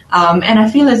way. And I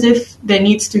feel as if there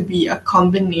needs to be a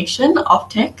combination of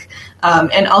tech.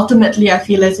 And ultimately, I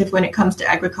feel as if when it comes to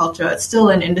agriculture, it's still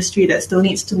an industry that still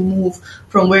needs to move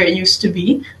from where it used to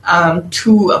be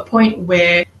to a point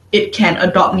where it can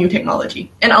adopt new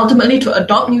technology. And ultimately, to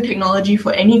adopt new technology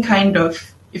for any kind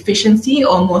of efficiency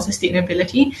or more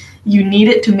sustainability, you need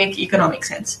it to make economic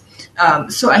sense.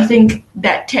 So I think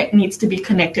that tech needs to be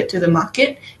connected to the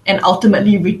market and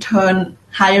ultimately return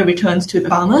higher returns to the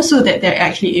farmers so that they're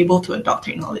actually able to adopt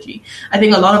technology. I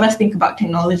think a lot of us think about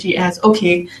technology as,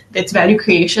 okay, it's value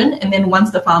creation, and then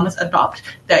once the farmers adopt,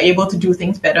 they're able to do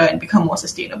things better and become more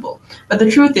sustainable. But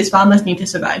the truth is farmers need to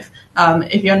survive.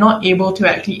 If you're not able to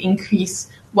actually increase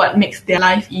what makes their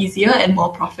life easier and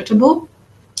more profitable,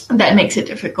 that makes it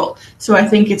difficult. So I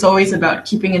think it's always about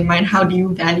keeping in mind how do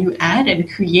you value add and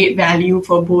create value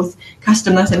for both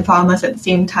customers and farmers at the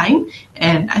same time.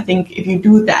 And I think if you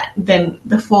do that, then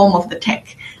the form of the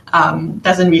tech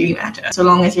doesn't really matter. So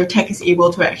long as your tech is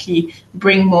able to actually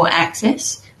bring more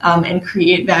access and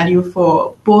create value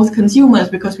for both consumers,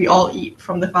 because we all eat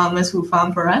from the farmers who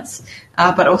farm for us,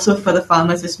 but also for the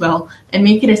farmers as well, and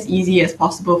make it as easy as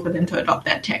possible for them to adopt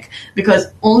that tech.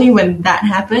 Because only when that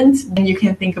happens, then you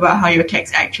can think about how your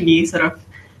tech's actually sort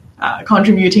of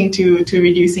contributing to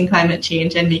reducing climate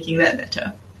change and making that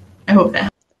better. I hope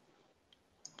that.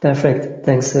 Perfect.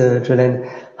 Thanks,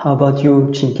 Jolene. How about you,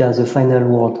 Chimka, the final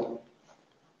word?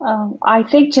 I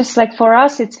think just like for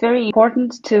us, it's very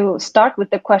important to start with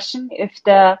the question if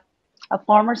the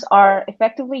farmers are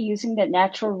effectively using the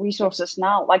natural resources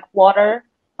now, like water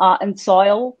and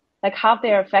soil, like how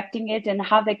they're affecting it and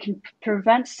how they can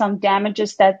prevent some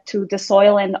damages that to the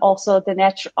soil and also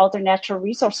the other natural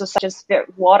resources, such as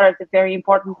water, the very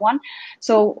important one.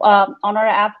 So on our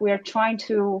app, we are trying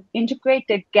to integrate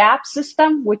the GAP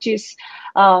system, which is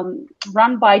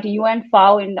run by the UN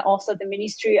FAO and also the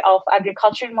Ministry of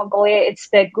Agriculture in Mongolia. It's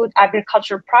the good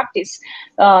agriculture practice.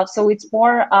 So it's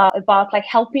more about like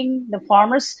helping the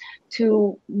farmers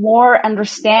to more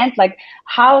understand like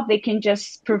how they can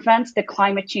just prevent the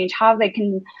climate change, how they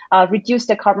can reduce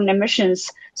the carbon emissions.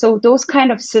 So those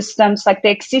kind of systems, like the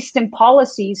existing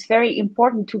policy, is very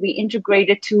important to be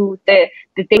integrated to the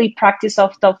daily practice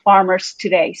of the farmers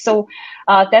today. So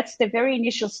that's the very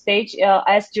initial stage.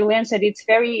 As Julian said, it's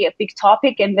very a big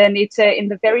topic, and then it's in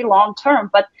the very long term.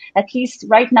 But at least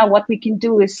right now, what we can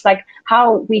do is like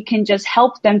how we can just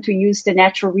help them to use the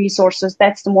natural resources.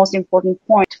 That's the most important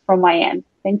point from my end.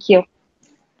 Thank you.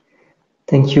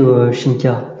 Thank you,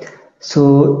 Chimka.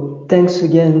 So thanks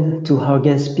again to our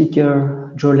guest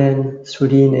speaker, Jolene,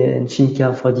 Sreylin, and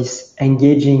Chimka for this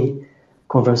engaging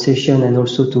conversation, and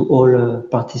also to all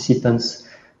participants,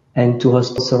 and to our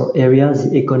sponsor area,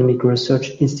 the Economic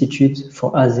Research Institute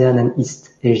for ASEAN and East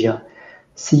Asia.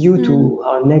 See you to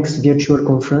our next virtual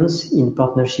conference in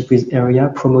partnership with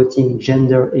AREA, promoting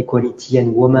gender equality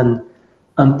and women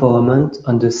empowerment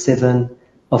on the 7th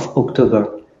of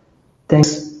October.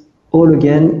 Thanks all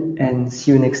again, and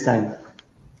see you next time.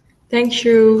 Thank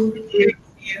you. Thank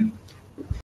you.